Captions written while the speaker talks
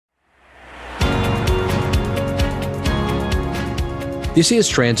This is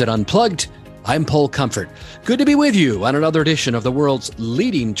Transit Unplugged. I'm Paul Comfort. Good to be with you on another edition of the world's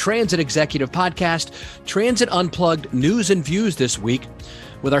leading transit executive podcast, Transit Unplugged News and Views this week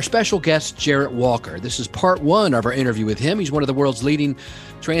with our special guest, Jarrett Walker. This is part one of our interview with him. He's one of the world's leading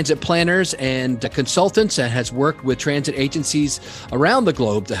transit planners and consultants and has worked with transit agencies around the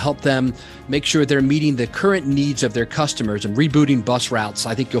globe to help them make sure they're meeting the current needs of their customers and rebooting bus routes.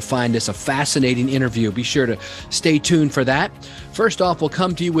 I think you'll find this a fascinating interview. Be sure to stay tuned for that. First off, we'll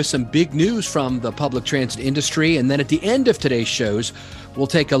come to you with some big news from the public transit industry. And then at the end of today's shows, we'll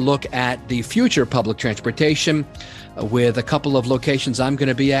take a look at the future of public transportation with a couple of locations I'm going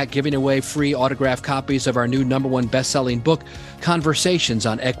to be at, giving away free autographed copies of our new #1 best-selling book, Conversations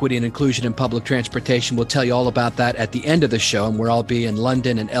on Equity and Inclusion in Public Transportation. We'll tell you all about that at the end of the show, and where I'll be in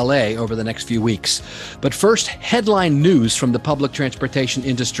London and LA over the next few weeks. But first, headline news from the public transportation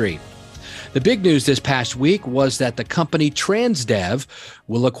industry. The big news this past week was that the company Transdev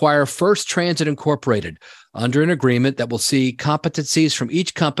will acquire First Transit Incorporated under an agreement that will see competencies from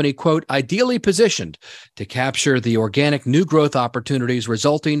each company, quote, ideally positioned to capture the organic new growth opportunities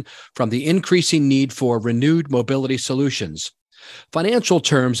resulting from the increasing need for renewed mobility solutions. Financial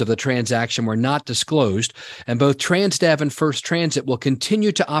terms of the transaction were not disclosed, and both Transdev and First Transit will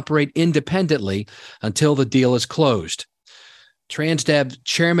continue to operate independently until the deal is closed. Transdev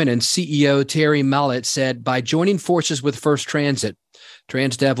Chairman and CEO Terry Mallet said, by joining forces with First Transit,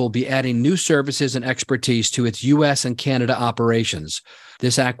 Transdev will be adding new services and expertise to its U.S. and Canada operations.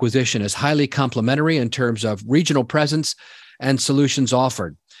 This acquisition is highly complementary in terms of regional presence and solutions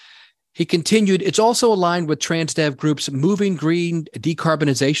offered. He continued, it's also aligned with Transdev Group's Moving Green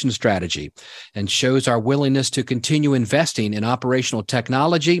decarbonization strategy and shows our willingness to continue investing in operational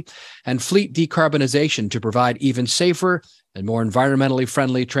technology and fleet decarbonization to provide even safer and more environmentally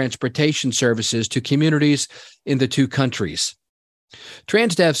friendly transportation services to communities in the two countries.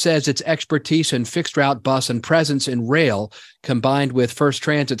 Transdev says its expertise in fixed route bus and presence in rail, combined with First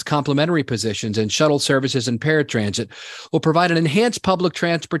Transit's complementary positions in shuttle services and paratransit, will provide an enhanced public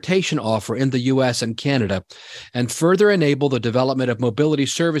transportation offer in the U.S. and Canada and further enable the development of mobility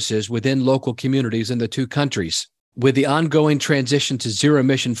services within local communities in the two countries. With the ongoing transition to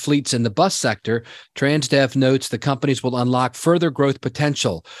zero-emission fleets in the bus sector, Transdev notes the companies will unlock further growth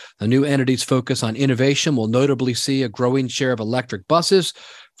potential. The new entity's focus on innovation will notably see a growing share of electric buses,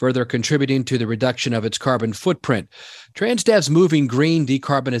 further contributing to the reduction of its carbon footprint. Transdev's Moving Green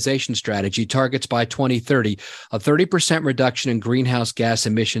decarbonization strategy targets by 2030 a 30% reduction in greenhouse gas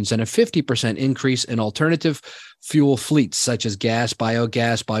emissions and a 50% increase in alternative fuel fleets such as gas,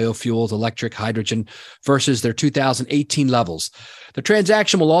 biogas, biofuels, electric, hydrogen versus their 2018 levels. The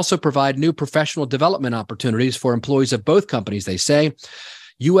transaction will also provide new professional development opportunities for employees of both companies, they say.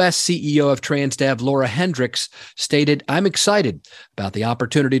 U.S. CEO of Transdev, Laura Hendricks, stated, I'm excited about the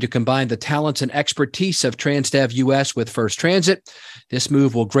opportunity to combine the talents and expertise of Transdev U.S. with First Transit. This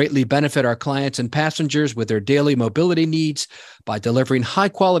move will greatly benefit our clients and passengers with their daily mobility needs by delivering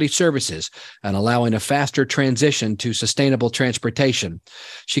high-quality services and allowing a faster transition to sustainable transportation.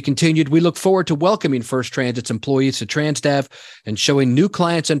 She continued, we look forward to welcoming First Transit's employees to Transdev and showing new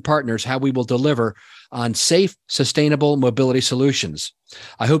clients and partners how we will deliver on safe, sustainable mobility solutions.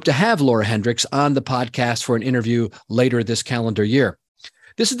 I hope to have Laura Hendricks on the podcast for an interview later this calendar year.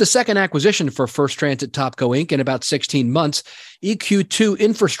 This is the second acquisition for First Transit Topco Inc. in about 16 months. EQ2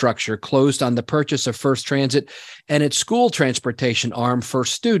 Infrastructure closed on the purchase of First Transit and its school transportation arm,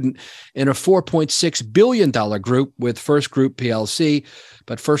 First Student, in a $4.6 billion group with First Group PLC,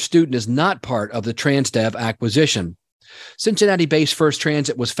 but First Student is not part of the Transdev acquisition. Cincinnati-based First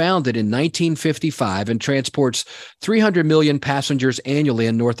Transit was founded in 1955 and transports 300 million passengers annually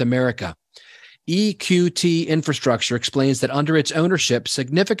in North America. EQT Infrastructure explains that under its ownership,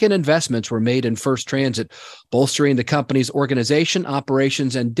 significant investments were made in First Transit, bolstering the company's organization,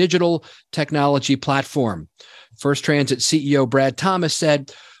 operations, and digital technology platform. First Transit CEO Brad Thomas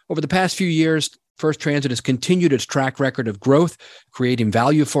said, over the past few years, First Transit has continued its track record of growth, creating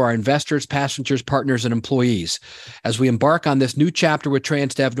value for our investors, passengers, partners, and employees. As we embark on this new chapter with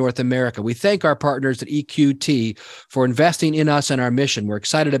Transdev North America, we thank our partners at EQT for investing in us and our mission. We're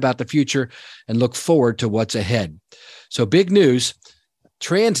excited about the future and look forward to what's ahead. So big news,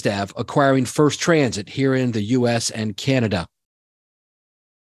 Transdev acquiring First Transit here in the U.S. and Canada.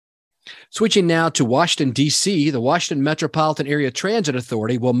 Switching now to Washington, D.C., the Washington Metropolitan Area Transit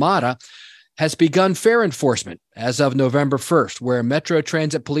Authority, WMATA, has begun fare enforcement as of November 1st, where Metro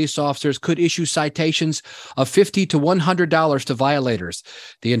Transit police officers could issue citations of $50 to $100 to violators.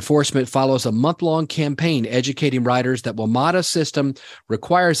 The enforcement follows a month-long campaign educating riders that WMATA's system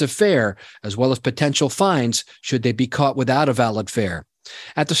requires a fare, as well as potential fines should they be caught without a valid fare.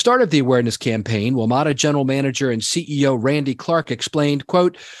 At the start of the awareness campaign, WMATA General Manager and CEO Randy Clark explained,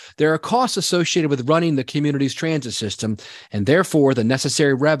 quote, "There are costs associated with running the community's transit system, and therefore the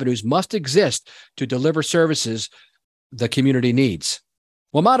necessary revenues must exist to deliver services the community needs."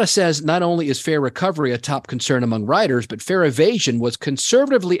 WMATA says not only is fare recovery a top concern among riders, but fare evasion was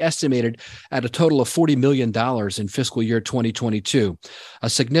conservatively estimated at a total of $40 million in fiscal year 2022, a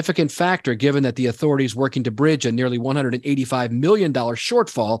significant factor given that the authority is working to bridge a nearly $185 million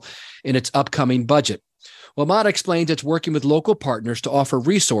shortfall in its upcoming budget. WMATA explains it's working with local partners to offer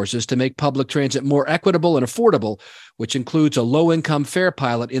resources to make public transit more equitable and affordable, which includes a low-income fare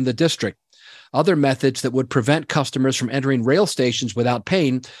pilot in the district. Other methods that would prevent customers from entering rail stations without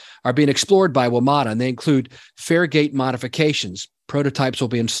paying are being explored by WMATA, and they include fare gate modifications. Prototypes will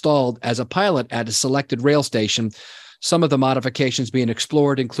be installed as a pilot at a selected rail station. Some of the modifications being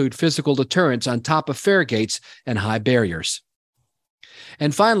explored include physical deterrents on top of fare gates and high barriers.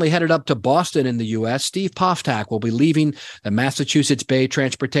 And finally, headed up to Boston in the U.S., Steve Poftak will be leaving the Massachusetts Bay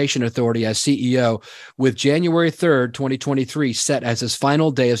Transportation Authority as CEO, with January 3rd, 2023 set as his final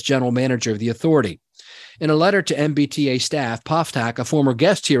day as general manager of the authority. In a letter to MBTA staff, Poftak, a former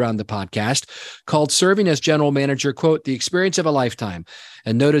guest here on the podcast, called serving as general manager, quote, "the experience of a lifetime,"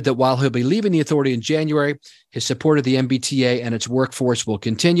 and noted that while he'll be leaving the authority in January, his support of the MBTA and its workforce will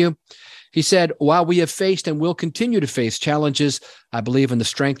continue. He said, "While we have faced and will continue to face challenges, I believe in the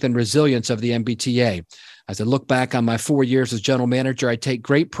strength and resilience of the MBTA. As I look back on my 4 years as general manager, I take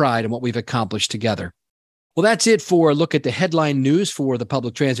great pride in what we've accomplished together." Well, that's it for a look at the headline news for the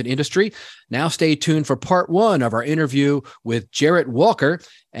public transit industry. Now stay tuned for part one of our interview with Jarrett Walker,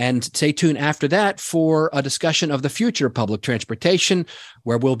 and stay tuned after that for a discussion of the future of public transportation,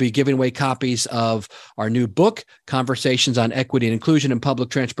 where we'll be giving away copies of our new book, Conversations on Equity and Inclusion in Public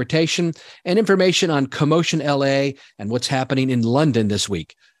Transportation, and information on Commotion LA and what's happening in London this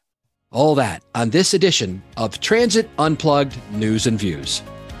week. All that on this edition of Transit Unplugged News and Views.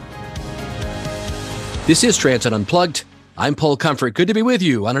 This is Transit Unplugged. I'm Paul Comfort. Good to be with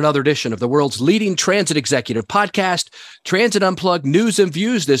you on another edition of the world's leading transit executive podcast, Transit Unplugged News and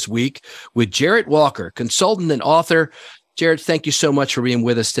Views this week with Jarrett Walker, consultant and author. Jarrett, thank you so much for being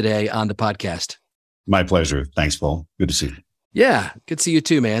with us today on the podcast. My pleasure. Thanks, Paul. Good to see you. Yeah, good to see you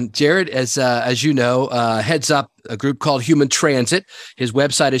too, man. Jarrett, as you know, heads up a group called Human Transit. His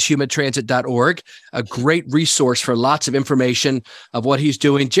website is humantransit.org, a great resource for lots of information of what he's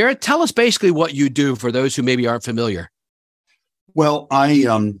doing. Jarrett, tell us basically what you do for those who maybe aren't familiar. Well, I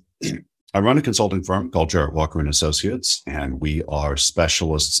run a consulting firm called Jarrett Walker and Associates, and we are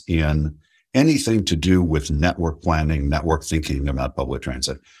specialists in anything to do with network planning, network thinking about public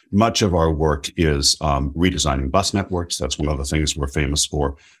transit. Much of our work is redesigning bus networks. That's one of the things we're famous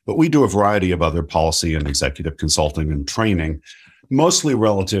for. But we do a variety of other policy and executive consulting and training, mostly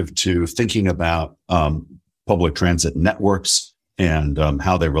relative to thinking about public transit networks and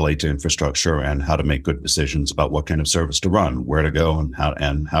how they relate to infrastructure and how to make good decisions about what kind of service to run, where to go,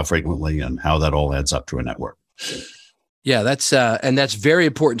 and how frequently, and how that all adds up to a network. Yeah, that's very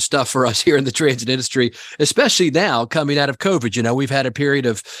important stuff for us here in the transit industry, especially now coming out of COVID. You know, we've had a period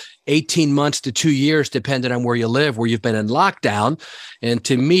of 18 months to 2 years, depending on where you live, where you've been in lockdown. And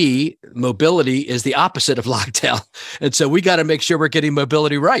to me, mobility is the opposite of lockdown. And so we got to make sure we're getting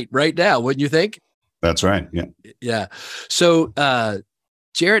mobility right now, wouldn't you think? That's right. Yeah. Yeah. So,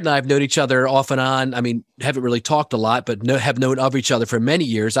 Jarrett and I have known each other off and on. I mean, haven't really talked a lot, but have known of each other for many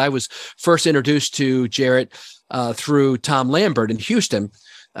years. I was first introduced to Jarrett through Tom Lambert in Houston.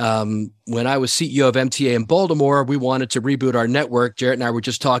 When I was CEO of MTA in Baltimore, we wanted to reboot our network. Jarrett and I were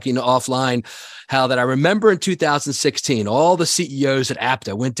just talking offline how that I remember in 2016, all the CEOs at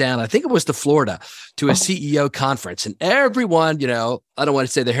APTA went down, I think it was to Florida, to a CEO conference. And everyone, you know, I don't want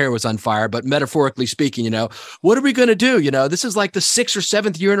to say the hair was on fire, but metaphorically speaking, you know, what are we going to do? You know, this is like the 6th or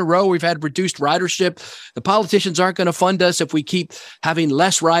 7th year in a row we've had reduced ridership. The politicians aren't going to fund us if we keep having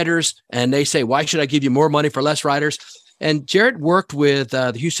less riders. And they say, why should I give you more money for less riders? And Jarrett worked with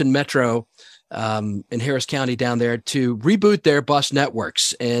the Houston Metro in Harris County down there to reboot their bus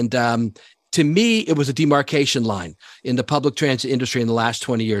networks. And to me, it was a demarcation line in the public transit industry in the last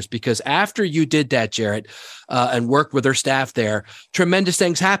 20 years, because after you did that, Jarrett, and worked with their staff there, tremendous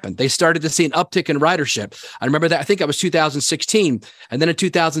things happened. They started to see an uptick in ridership. I remember that, I think that was 2016. And then in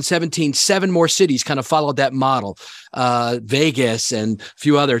 2017, 7 more cities kind of followed that model, Vegas and a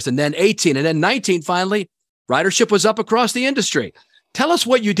few others. And then 18, and then 19, finally, ridership was up across the industry. Tell us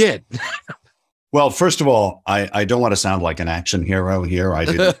what you did. Well, first of all, I don't want to sound like an action hero here. I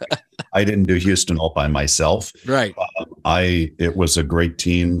didn't do Houston all by myself. Right. It was a great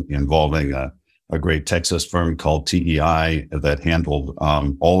team involving a great Texas firm called TEI that handled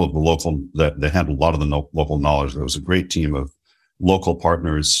all of the local, that handled a lot of the local knowledge. There was a great team of local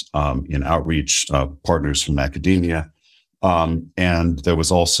partners in outreach, partners from academia. And there was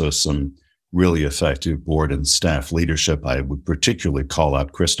also some really effective board and staff leadership. I would particularly call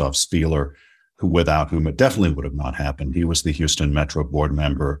out Christoph Spieler, without whom it definitely would have not happened. He was the Houston Metro board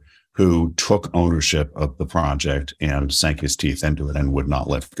member who took ownership of the project and sank his teeth into it and would not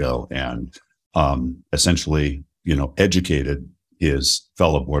let go, and essentially, educated his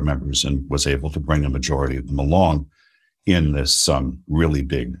fellow board members and was able to bring a majority of them along in this really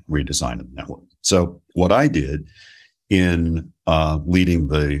big redesign of the network. So what I did in leading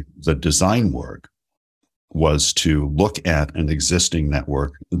the design work was to look at an existing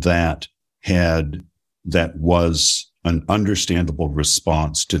network that was an understandable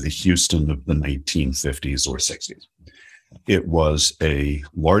response to the Houston of the 1950s or 60s. It was a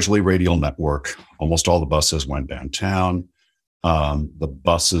largely radial network. Almost all the buses went downtown. The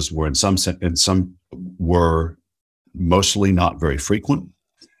buses were in some were mostly not very frequent.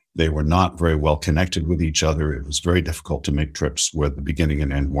 They were not very well connected with each other. It was very difficult to make trips where the beginning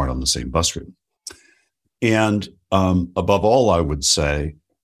and end weren't on the same bus route. And above all, I would say,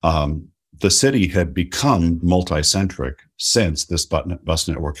 the city had become multi-centric since this bus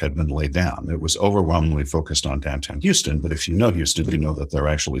network had been laid down. It was overwhelmingly focused on downtown Houston, but if you know Houston, you know that there are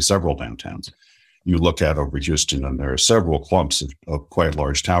actually several downtowns. You look out over Houston and there are several clumps of quite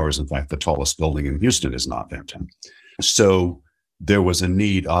large towers. In fact, the tallest building in Houston is not downtown. So there was a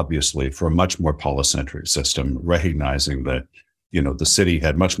need, obviously, for a much more polycentric system, recognizing that the city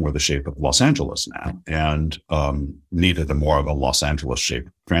had much more the shape of Los Angeles now, and needed a more of a Los Angeles-shaped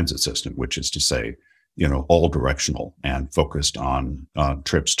transit system, which is to say, all directional and focused on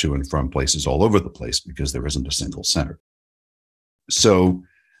trips to and from places all over the place, because there isn't a single center. So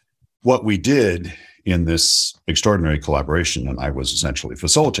what we did in this extraordinary collaboration, and I was essentially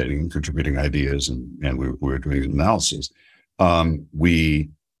facilitating and contributing ideas, and we were doing analysis, we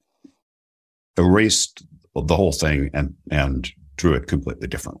erased the whole thing and drew it completely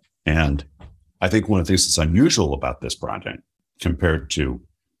different. And I think one of the things that's unusual about this project compared to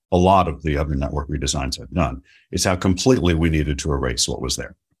a lot of the other network redesigns I've done is how completely we needed to erase what was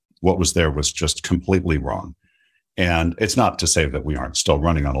there. What was there was just completely wrong. And it's not to say that we aren't still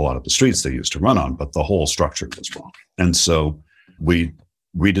running on a lot of the streets they used to run on, but the whole structure was wrong. And so we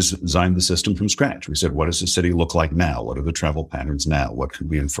redesigned the system from scratch. We said, what does the city look like now? What are the travel patterns now? What can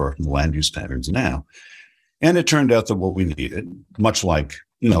we infer from the land use patterns now? And it turned out that what we needed, much like,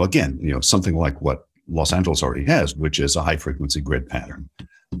 something like what Los Angeles already has, which is a high frequency grid pattern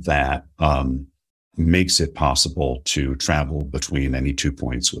that makes it possible to travel between any 2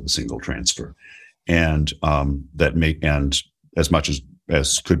 points with a single transfer. And and as much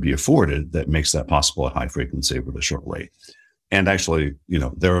as could be afforded, that makes that possible at high frequency with a short wait. And actually,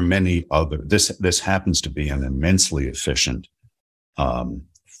 there are many other, this happens to be an immensely efficient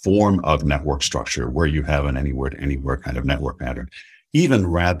form of network structure where you have an anywhere to anywhere kind of network pattern. Even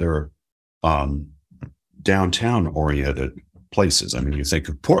rather downtown oriented places. I mean, you think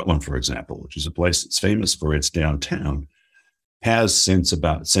of Portland, for example, which is a place that's famous for its downtown, has since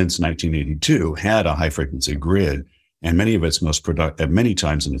 1982 had a high frequency grid, and many of its most productive, many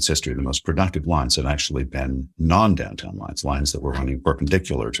times in its history, the most productive lines have actually been non-downtown lines that were running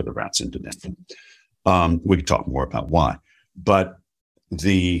perpendicular to the routes into downtown. We could talk more about why, but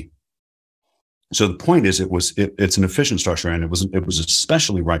so the point is, it's an efficient structure, and it was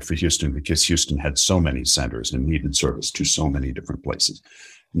especially right for Houston because Houston had so many centers and needed service to so many different places,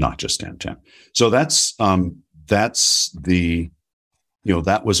 not just downtown. So that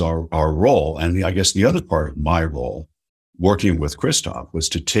was our role. And I guess the other part of my role, working with Christoph, was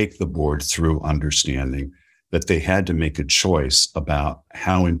to take the board through understanding that they had to make a choice about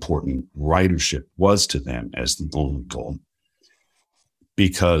how important ridership was to them as the only goal,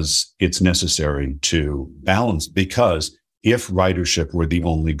 because it's necessary to balance. Because if ridership were the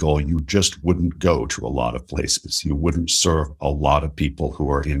only goal, you just wouldn't go to a lot of places. You wouldn't serve a lot of people who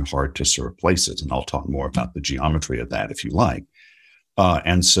are in hard to serve places. And I'll talk more about the geometry of that if you like.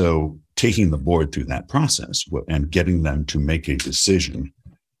 And so taking the board through that process and getting them to make a decision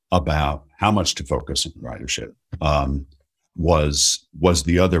about how much to focus on ridership was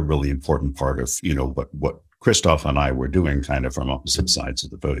the other really important part of, what Christoph and I were doing kind of from opposite sides of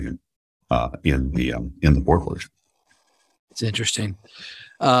the podium in the board work. It's interesting.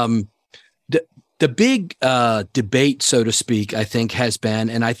 The big debate, so to speak, I think has been,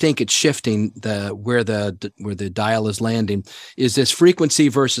 and I think it's shifting where the dial is landing, is this frequency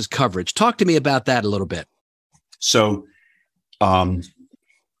versus coverage. Talk to me about that a little bit. So,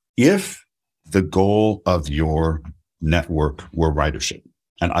 if the goal of your network were ridership,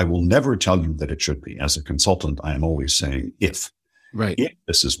 and I will never tell you that it should be. As a consultant, I am always saying if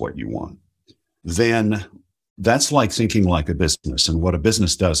this is what you want, then that's like thinking like a business. And what a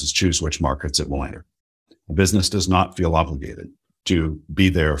business does is choose which markets it will enter. A business does not feel obligated to be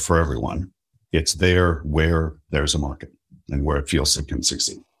there for everyone. It's there where there's a market and where it feels it can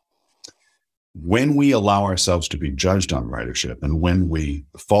succeed. When we allow ourselves to be judged on ridership, and when we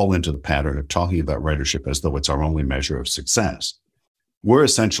fall into the pattern of talking about ridership as though it's our only measure of success, we're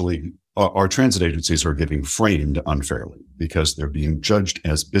essentially, our transit agencies are getting framed unfairly because they're being judged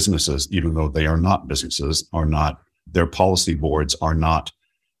as businesses, even though they are not businesses, their policy boards are nothing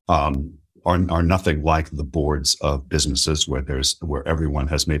like the boards of businesses where everyone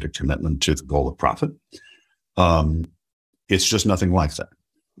has made a commitment to the goal of profit. It's just nothing like that.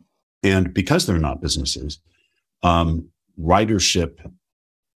 And because they're not businesses, ridership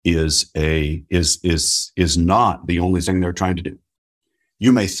is not the only thing they're trying to do.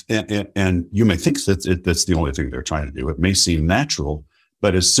 You may think that that's the only thing they're trying to do. It may seem natural,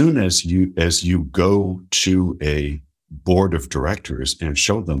 but as soon as you go to a board of directors and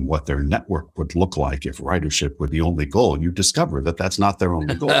show them what their network would look like if ridership were the only goal, you discover that that's not their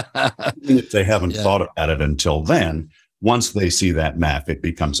only goal. Even if they haven't thought about it until then, once they see that map, it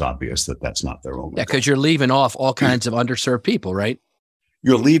becomes obvious that that's not their only goal. Because you're leaving off all kinds of underserved people, right?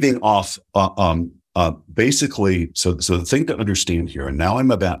 You're leaving off basically, so the thing to understand here, and now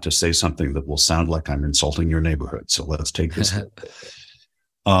I'm about to say something that will sound like I'm insulting your neighborhood, so let's take this.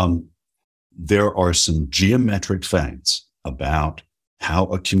 There are some geometric facts about how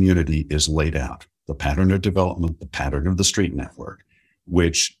a community is laid out, the pattern of development, the pattern of the street network,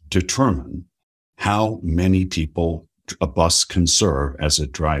 which determine how many people a bus can serve as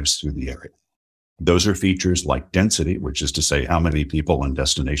it drives through the area. Those are features like density, which is to say how many people and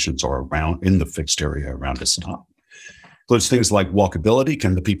destinations are around in the fixed area around a stop. Includes things like walkability.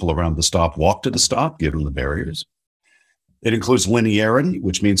 Can the people around the stop walk to the stop, given the barriers? It includes linearity,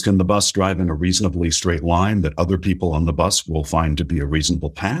 which means can the bus drive in a reasonably straight line that other people on the bus will find to be a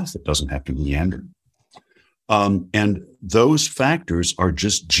reasonable path? It doesn't have to meander. And those factors are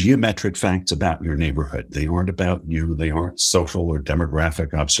just geometric facts about your neighborhood. They aren't about you. They aren't social or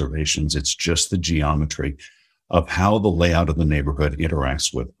demographic observations. It's just the geometry of how the layout of the neighborhood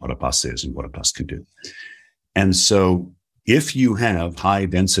interacts with what a bus is and what a bus can do. And so if you have high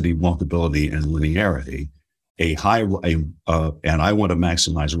density walkability and linearity, and I want to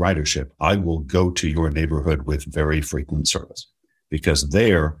maximize ridership, I will go to your neighborhood with very frequent service, because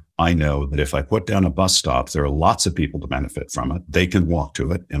there I know that if I put down a bus stop, there are lots of people to benefit from it. They can walk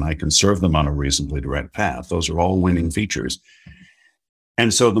to it, and I can serve them on a reasonably direct path. Those are all winning features.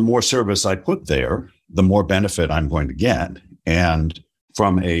 And so the more service I put there, the more benefit I'm going to get. And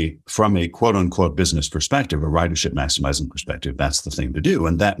from a quote unquote business perspective, a ridership maximizing perspective, that's the thing to do.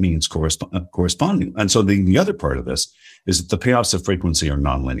 And that means corresponding. And so the other part of this is that the payoffs of frequency are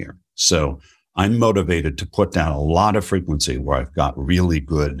nonlinear. So I'm motivated to put down a lot of frequency where I've got really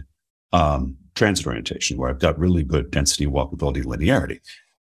good transit orientation, where I've got really good density, walkability, linearity.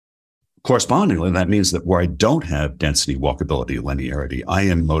 Correspondingly, that means that where I don't have density, walkability, linearity, I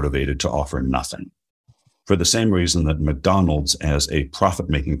am motivated to offer nothing. For the same reason that McDonald's, as a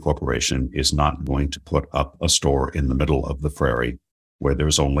profit-making corporation, is not going to put up a store in the middle of the prairie where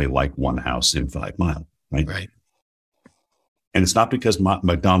there's only like one house in 5 miles, right? Right. And it's not because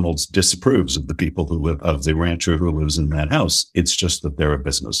McDonald's disapproves of the people who live, of the rancher who lives in that house. It's just that they're a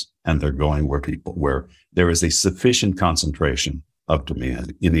business and they're going where there is a sufficient concentration of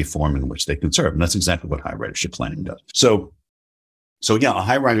demand in the form in which they can serve. And that's exactly what high ridership planning does. So yeah, a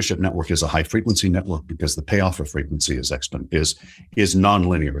high ridership network is a high frequency network because the payoff of frequency is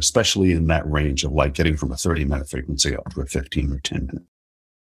nonlinear, especially in that range of like getting from a 30-minute frequency up to a 15 or 10-minute.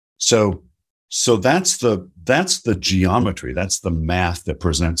 So that's the geometry. That's the math that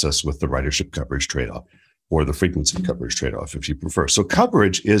presents us with the ridership coverage trade-off, or the frequency coverage trade-off, if you prefer. So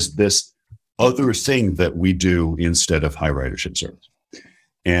coverage is this other thing that we do instead of high ridership service.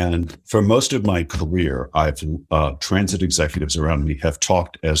 And for most of my career, transit executives around me have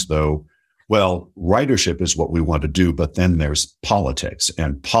talked as though well, ridership is what we want to do, but then there's politics,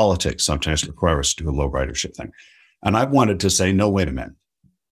 and politics sometimes require us to do a low ridership thing. And I wanted to say, no, wait a minute.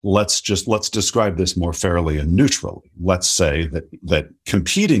 Let's describe this more fairly and neutrally. Let's say that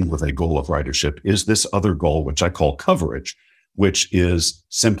competing with a goal of ridership is this other goal, which I call coverage, which is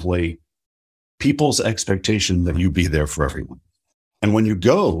simply people's expectation that you be there for everyone. And when you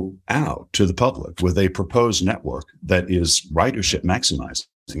go out to the public with a proposed network that is ridership maximizing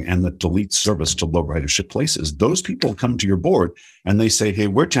and that deletes service to low ridership places, those people come to your board and they say, hey,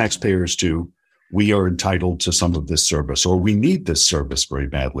 we're taxpayers too. We are entitled to some of this service, or we need this service very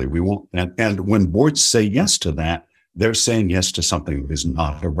badly. We won't. And when boards say yes to that, they're saying yes to something that is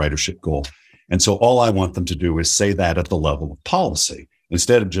not a ridership goal. And so all I want them to do is say that at the level of policy,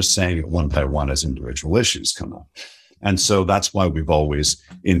 instead of just saying it one by one as individual issues come up. And so that's why we've always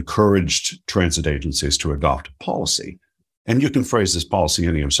encouraged transit agencies to adopt policy. And you can phrase this policy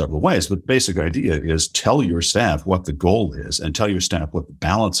in several ways, but the basic idea is tell your staff what the goal is and tell your staff what the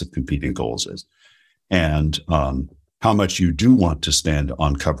balance of competing goals is and how much you do want to spend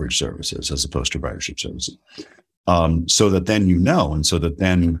on coverage services as opposed to ridership services. So that then you know, and so that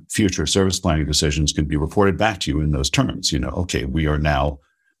then future service planning decisions can be reported back to you in those terms. Okay, we are now,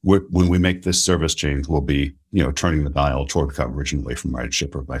 when we make this service change, we'll be, turning the dial toward coverage and away from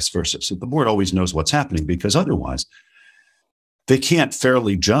ridership or vice versa. So the board always knows what's happening, because otherwise they can't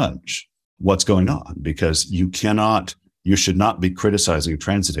fairly judge what's going on, because you should not be criticizing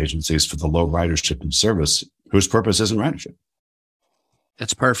transit agencies for the low ridership in service whose purpose isn't ridership.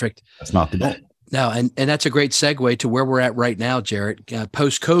 That's perfect. That's not the goal. No, and that's a great segue to where we're at right now, Jarrett.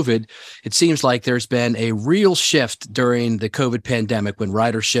 Post-COVID, it seems like there's been a real shift during the COVID pandemic when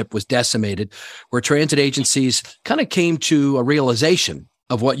ridership was decimated, where transit agencies kind of came to a realization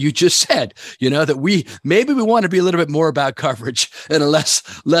of what you just said, that we want to be a little bit more about coverage and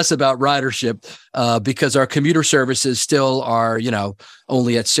less about ridership, because our commuter services still are,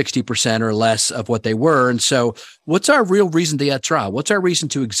 only at 60% or less of what they were. And so what's our real reason d'etre? What's our reason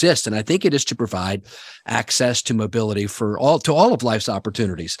to exist? And I think it is to provide access to mobility for all of life's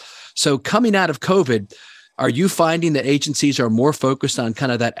opportunities. So coming out of COVID, are you finding that agencies are more focused on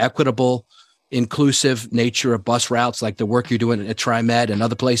kind of that equitable, inclusive nature of bus routes, like the work you're doing at TriMet and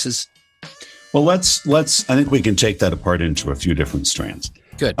other places? Well, I think we can take that apart into a few different strands.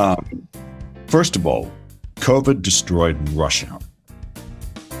 Good. First of all, COVID destroyed rush hour.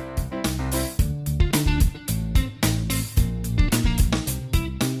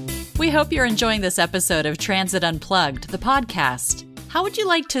 We hope you're enjoying this episode of Transit Unplugged, the podcast. How would you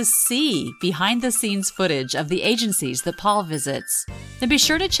like to see behind-the-scenes footage of the agencies that Paul visits? Then be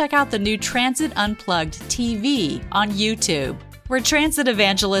sure to check out the new Transit Unplugged TV on YouTube, where transit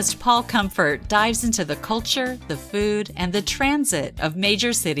evangelist Paul Comfort dives into the culture, the food, and the transit of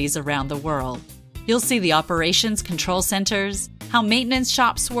major cities around the world. You'll see the operations control centers, how maintenance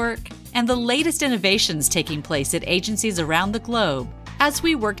shops work, and the latest innovations taking place at agencies around the globe as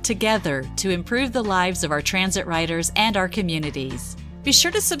we work together to improve the lives of our transit riders and our communities. Be sure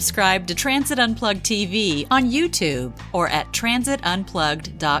to subscribe to Transit Unplugged TV on YouTube or at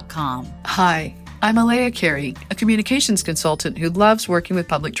transitunplugged.com. Hi, I'm Elea Carey, a communications consultant who loves working with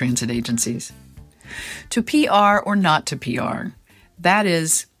public transit agencies. To PR or not to PR? That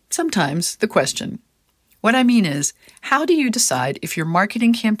is sometimes the question. What I mean is, how do you decide if your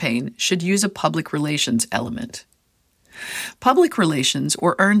marketing campaign should use a public relations element? Public relations,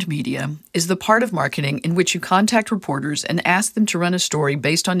 or earned media, is the part of marketing in which you contact reporters and ask them to run a story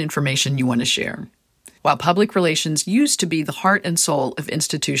based on information you want to share. While public relations used to be the heart and soul of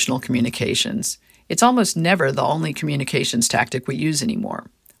institutional communications, it's almost never the only communications tactic we use anymore,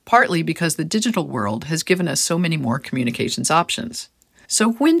 partly because the digital world has given us so many more communications options.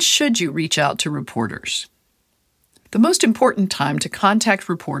 So when should you reach out to reporters? The most important time to contact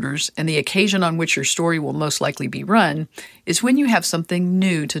reporters and the occasion on which your story will most likely be run is when you have something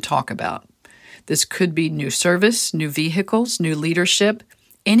new to talk about. This could be new service, new vehicles, new leadership,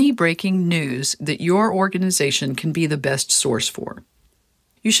 any breaking news that your organization can be the best source for.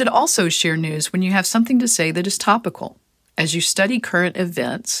 You should also share news when you have something to say that is topical. As you study current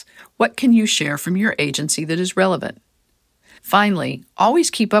events, what can you share from your agency that is relevant? Finally,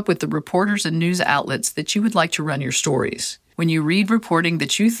 always keep up with the reporters and news outlets that you would like to run your stories. When you read reporting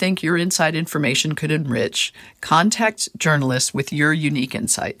that you think your inside information could enrich, contact journalists with your unique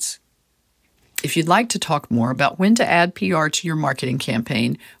insights. If you'd like to talk more about when to add PR to your marketing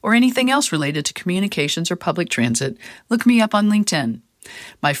campaign or anything else related to communications or public transit, look me up on LinkedIn.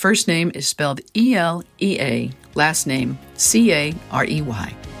 My first name is spelled E-L-E-A, last name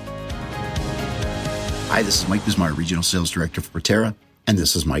C-A-R-E-Y. Hi, this is Mike Bismeyer, Regional Sales Director for Proterra, and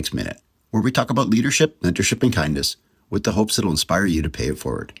this is Mike's Minute. where we talk about leadership, mentorship, and kindness with the hopes it'll inspire you to pay it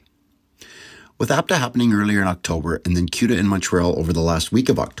forward. With APTA happening earlier in October and then CUTA in Montreal over the last week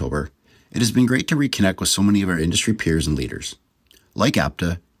of October, it has been great to reconnect with so many of our industry peers and leaders. Like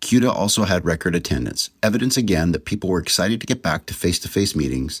APTA, CUTA also had record attendance, evidence again that people were excited to get back to face-to-face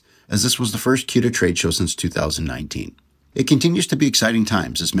meetings, as this was the first CUTA trade show since 2019. It continues to be exciting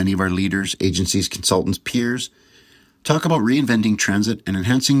times as many of our leaders, agencies, consultants, peers talk about reinventing transit and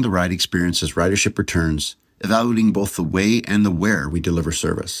enhancing the ride experience as ridership returns, evaluating both the way and the where we deliver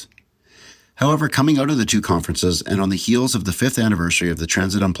service. However, coming out of the two conferences and on the heels of the 5th anniversary of the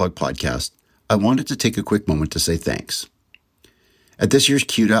Transit Unplugged podcast, I wanted to take a quick moment to say thanks. At this year's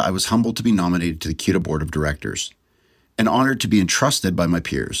CUTA, I was humbled to be nominated to the CUTA Board of Directors and honored to be entrusted by my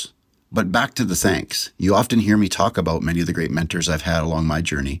peers. But back to the thanks. You often hear me talk about many of the great mentors I've had along my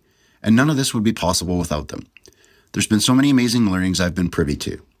journey, and none of this would be possible without them. There's been so many amazing learnings I've been privy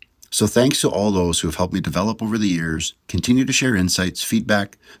to. So thanks to all those who have helped me develop over the years, continue to share insights,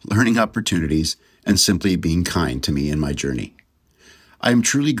 feedback, learning opportunities, and simply being kind to me in my journey. I am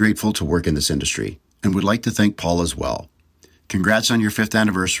truly grateful to work in this industry and would like to thank Paul as well. Congrats on your 5th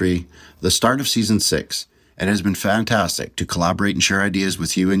anniversary, the start of season 6, and it has been fantastic to collaborate and share ideas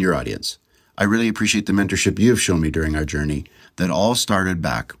with you and your audience. I really appreciate the mentorship you have shown me during our journey that all started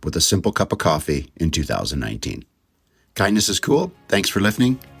back with a simple cup of coffee in 2019. Kindness is cool. Thanks for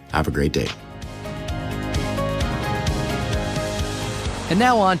listening. Have a great day. And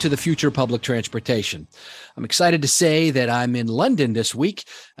now on to the future of public transportation. I'm excited to say that I'm in London this week,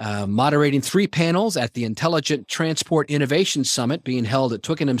 moderating 3 panels at the Intelligent Transport Innovation Summit being held at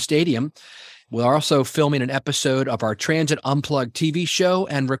Twickenham Stadium. We're also filming an episode of our Transit Unplugged TV show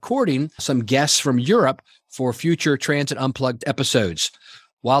and recording some guests from Europe for future Transit Unplugged episodes.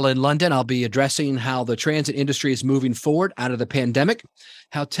 While in London, I'll be addressing how the transit industry is moving forward out of the pandemic,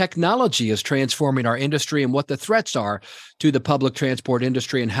 how technology is transforming our industry, and what the threats are to the public transport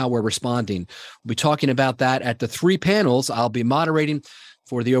industry and how we're responding. We'll be talking about that at the 3 panels I'll be moderating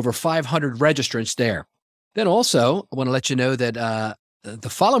for the over 500 registrants there. Then also, I want to let you know that the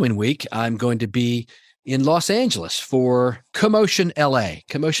following week, I'm going to be in Los Angeles for Commotion LA.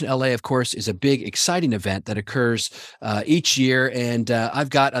 Commotion LA, of course, is a big, exciting event that occurs each year, and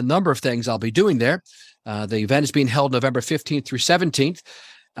I've got a number of things I'll be doing there. The event is being held November 15th through 17th.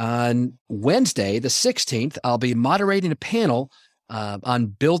 On Wednesday, the 16th, I'll be moderating a panel on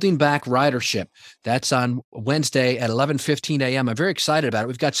building back ridership. That's on Wednesday at 11:15 a.m. I'm very excited about it.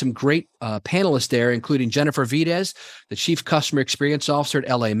 We've got some great panelists there, including Jennifer Vides, the Chief Customer Experience Officer at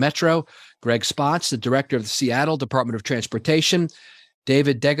LA Metro, Greg Spots, the Director of the Seattle Department of Transportation,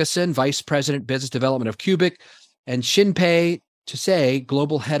 David Degason, Vice President, Business Development of Cubic, and Shinpei Tusei,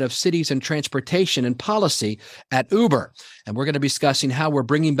 Global Head of Cities and Transportation and Policy at Uber. And we're going to be discussing how we're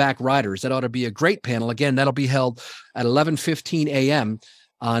bringing back riders. That ought to be a great panel. Again, that'll be held at 11:15 a.m.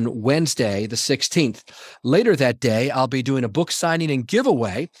 on Wednesday, the 16th. Later that day, I'll be doing a book signing and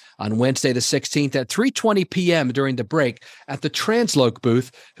giveaway on Wednesday, the 16th at 3:20 p.m. during the break at the Transloc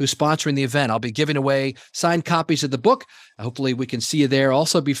booth, who's sponsoring the event. I'll be giving away signed copies of the book. Hopefully we can see you there.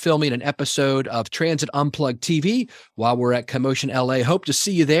 Also be filming an episode of Transit Unplugged TV while we're at Commotion LA. Hope to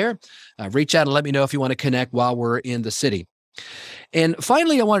see you there. Reach out and let me know if you want to connect while we're in the city. And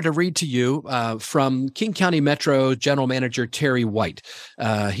finally, I wanted to read to you from King County Metro General Manager Terry White.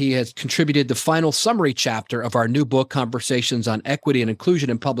 He has contributed the final summary chapter of our new book, Conversations on Equity and Inclusion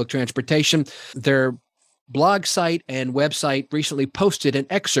in Public Transportation. Their blog site and website recently posted an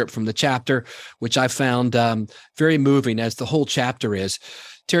excerpt from the chapter, which I found very moving, as the whole chapter is.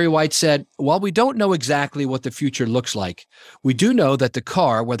 Terry White said, "While we don't know exactly what the future looks like, we do know that the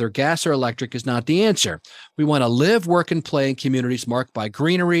car, whether gas or electric, is not the answer. We want to live, work, and play in communities marked by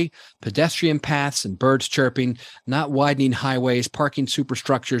greenery, pedestrian paths, and birds chirping, not widening highways, parking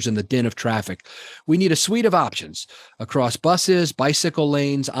superstructures, and the din of traffic. We need a suite of options across buses, bicycle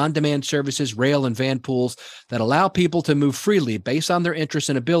lanes, on-demand services, rail, and van pools that allow people to move freely based on their interests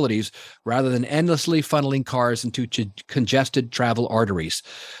and abilities, rather than endlessly funneling cars into congested travel arteries."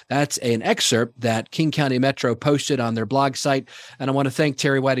 That's an excerpt that King County Metro posted on their blog site. And I want to thank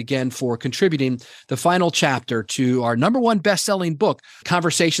Terry White again for contributing the final chapter to our #1 best-selling book,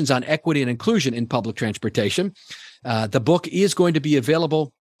 Conversations on Equity and Inclusion in Public Transportation. The book is going to be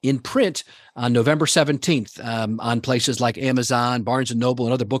available in print on November 17th on places like Amazon, Barnes & Noble,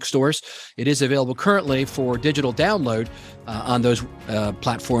 and other bookstores. It is available currently for digital download on those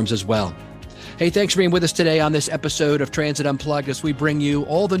platforms as well. Hey, thanks for being with us today on this episode of Transit Unplugged, as we bring you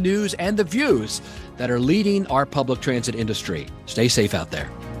all the news and the views that are leading our public transit industry. Stay safe out there.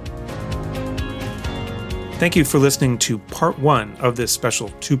 Thank you for listening to part 1 of this special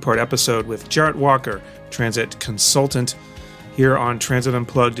 2-part episode with Jarrett Walker, transit consultant, here on Transit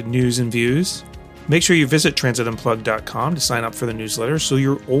Unplugged News and Views. Make sure you visit transitunplugged.com to sign up for the newsletter so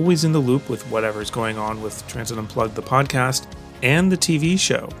you're always in the loop with whatever's going on with Transit Unplugged, the podcast, and the TV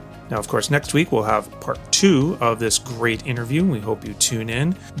show. Now, of course, next week we'll have part 2 of this great interview. We hope you tune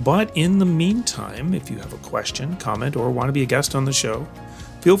in. But in the meantime, if you have a question, comment, or want to be a guest on the show,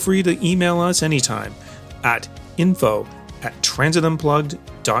 feel free to email us anytime at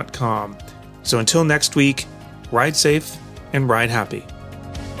info@transitunplugged.com. So until next week, ride safe and ride happy.